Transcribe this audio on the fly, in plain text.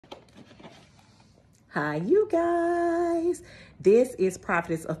Hi, you guys. This is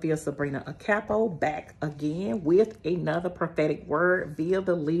Prophetess Sabrina Acapo back again with another prophetic word via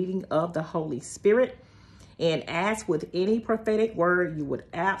the leading of the Holy Spirit. And as with any prophetic word, you would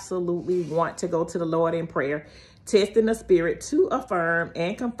absolutely want to go to the Lord in prayer, testing the spirit to affirm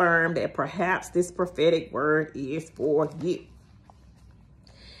and confirm that perhaps this prophetic word is for you.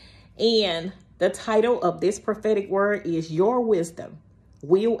 And the title of this prophetic word is Your Wisdom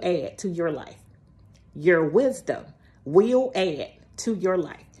Will Add to Your Life. Your wisdom will add to your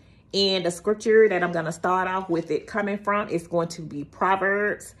life. And the scripture that I'm going to start off with it coming from is going to be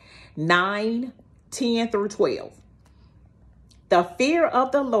Proverbs 9:10-12. The fear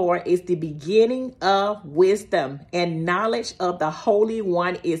of the Lord is the beginning of wisdom, and knowledge of the Holy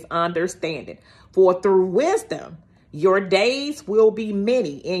One is understanding. For through wisdom, your days will be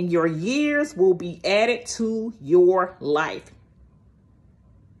many, and your years will be added to your life.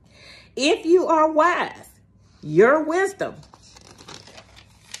 If you are wise, your wisdom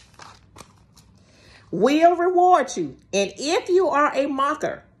will reward you. And if you are a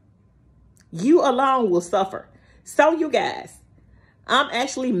mocker, you alone will suffer. So you guys, I'm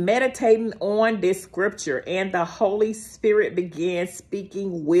actually meditating on this scripture, and the Holy Spirit began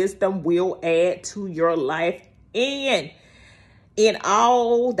speaking, wisdom will add to your life. And in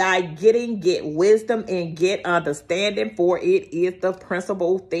all thy getting, get wisdom and get understanding, for it is the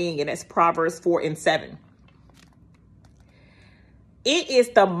principal thing. And that's Proverbs 4:7. It is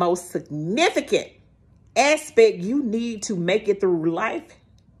the most significant aspect you need to make it through life,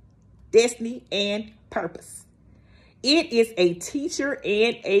 destiny, and purpose. It is a teacher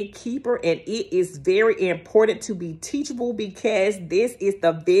and a keeper, and it is very important to be teachable, because this is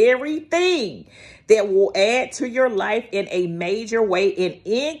the very thing that will add to your life in a major way and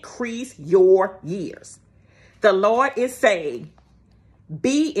increase your years. The Lord is saying,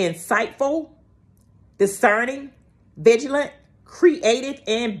 be insightful, discerning, vigilant, creative,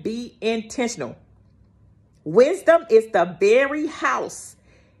 and be intentional. Wisdom is the very house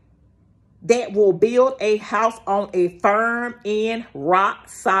that will build a house on a firm and rock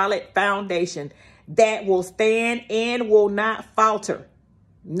solid foundation that will stand and will not falter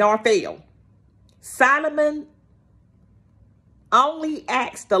nor fail. Solomon only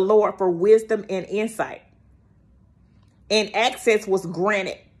asked the Lord for wisdom and insight, and access was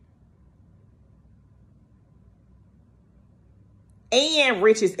granted, and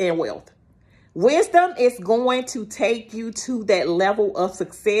riches and wealth. Wisdom is going to take you to that level of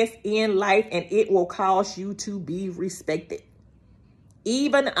success in life, and it will cause you to be respected,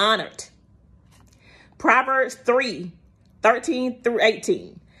 even honored. Proverbs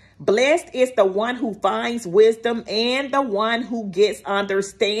 3:13-18. Blessed is the one who finds wisdom and the one who gets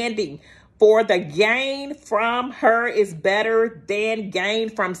understanding, for the gain from her is better than gain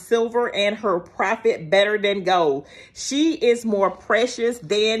from silver, and her profit better than gold. She is more precious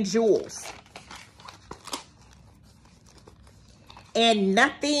than jewels, and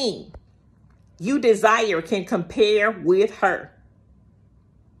nothing you desire can compare with her.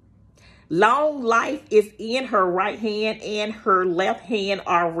 Long life is in her right hand, and her left hand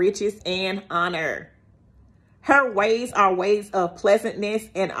are riches and honor. Her ways are ways of pleasantness,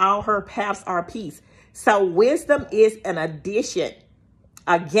 and all her paths are peace. So wisdom is an addition,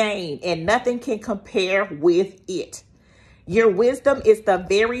 a gain, and nothing can compare with it. Your wisdom is the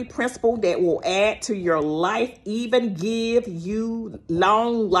very principle that will add to your life, even give you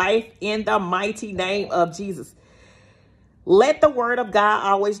long life in the mighty name of Jesus. Let the word of God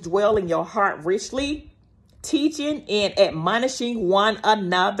always dwell in your heart richly, teaching and admonishing one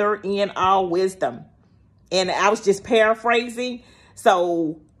another in all wisdom. And I was just paraphrasing.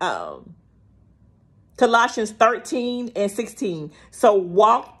 So Colossians 13:16. So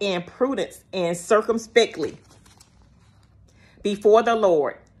walk in prudence and circumspectly before the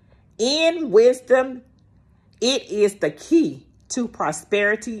Lord. In wisdom, it is the key to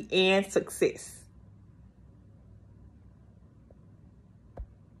prosperity and success.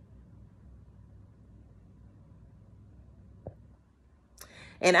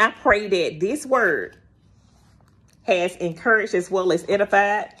 And I pray that this word has encouraged as well as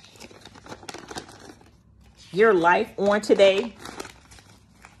edified your life on today.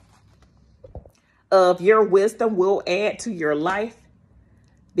 Of your wisdom will add to your life,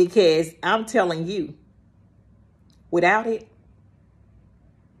 because I'm telling you, without it,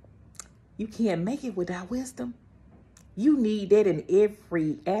 you can't make it without wisdom. You need that in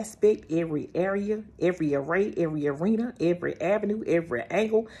every aspect, every area, every array, every arena, every avenue, every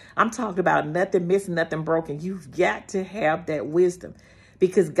angle. I'm talking about nothing missing, nothing broken. You've got to have that wisdom,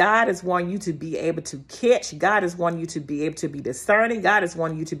 because God is wanting you to be able to catch. God is wanting you to be able to be discerning. God is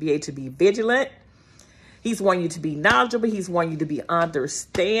wanting you to be able to be vigilant. He's wanting you to be knowledgeable. He's wanting you to be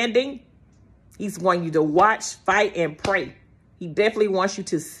understanding. He's wanting you to watch, fight, and pray. He definitely wants you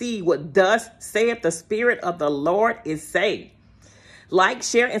to see what thus saith the Spirit of the Lord is saying. Like,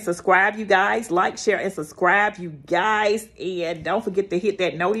 share, and subscribe, you guys. Like, share, and subscribe, you guys. And don't forget to hit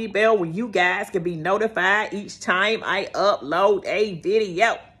that noti bell where you guys can be notified each time I upload a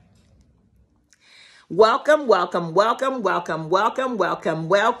video. Welcome, welcome, welcome, welcome, welcome, welcome,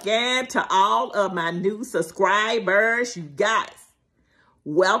 welcome to all of my new subscribers, you guys.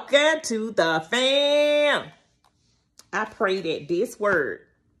 Welcome to the fam. I pray that this word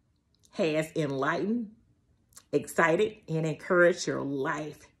has enlightened, excited, and encouraged your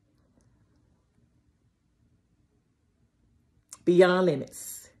life beyond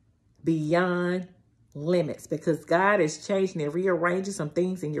limits, because God is changing and rearranging some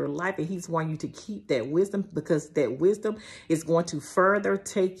things in your life, and he's wanting you to keep that wisdom, because that wisdom is going to further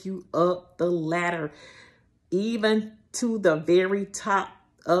take you up the ladder, even to the very top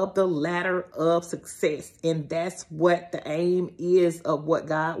of the ladder of success. And that's what the aim is of what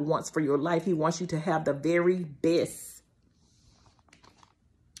God wants for your life. He wants you to have the very best.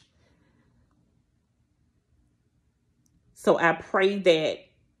 So I pray that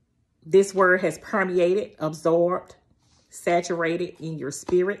this word has permeated, absorbed, saturated in your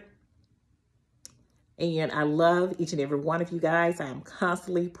spirit. And I love each and every one of you guys. I am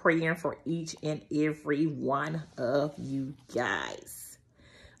constantly praying for each and every one of you guys.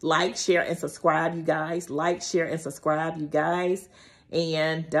 Like, share, and subscribe, you guys. Like, share, and subscribe, you guys.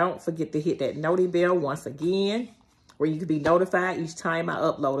 And don't forget to hit that noti bell once again, where you can be notified each time I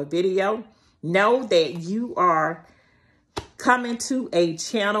upload a video. Know that you are coming to a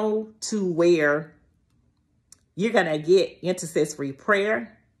channel to where you're going to get intercessory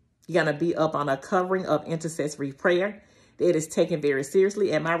prayer. You're going to be up on a covering of intercessory prayer that is taken very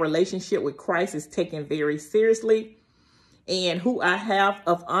seriously. And my relationship with Christ is taken very seriously. And who I have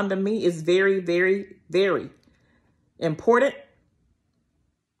up under me is very, very, very important.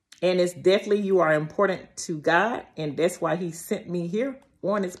 And it's definitely, you are important to God. And that's why he sent me here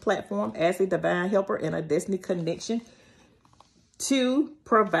on this platform as a divine helper and a destiny connection to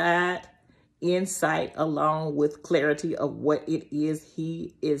provide insight along with clarity of what it is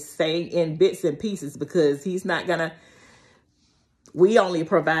he is saying in bits and pieces, because he's not gonna, we only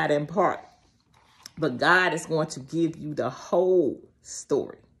provide in part, but God is going to give you the whole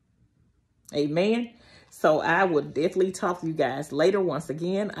story. Amen. So I will definitely talk to you guys later. Once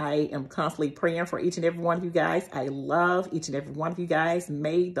again, I am constantly praying for each and every one of you guys. I love each and every one of you guys.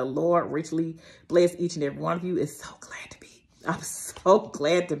 May the Lord richly bless each and every one of you. It's so glad to be. I'm so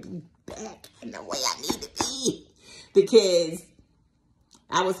glad to be back in the way I need to be, because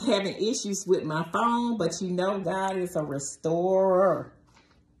I was having issues with my phone, but you know, God is a restorer.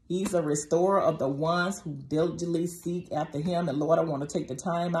 He's a restorer of the ones who diligently seek after him. And Lord, I want to take the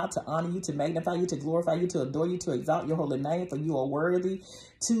time out to honor you, to magnify you, to glorify you, to adore you, to exalt your holy name, for you are worthy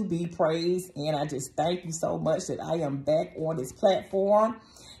to be praised. And I just thank you so much that I am back on this platform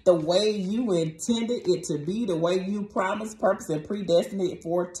the way you intended it to be, the way you promised, purpose, and predestined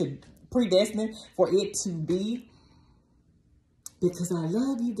for it to be. Because I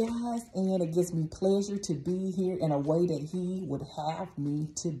love you guys, and it gives me pleasure to be here in a way that he would have me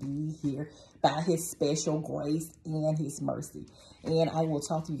to be here by his special grace and his mercy. And I will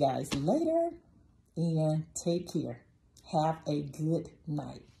talk to you guys later, and take care. Have a good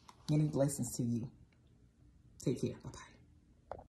night. Many blessings to you. Take care. Bye-bye.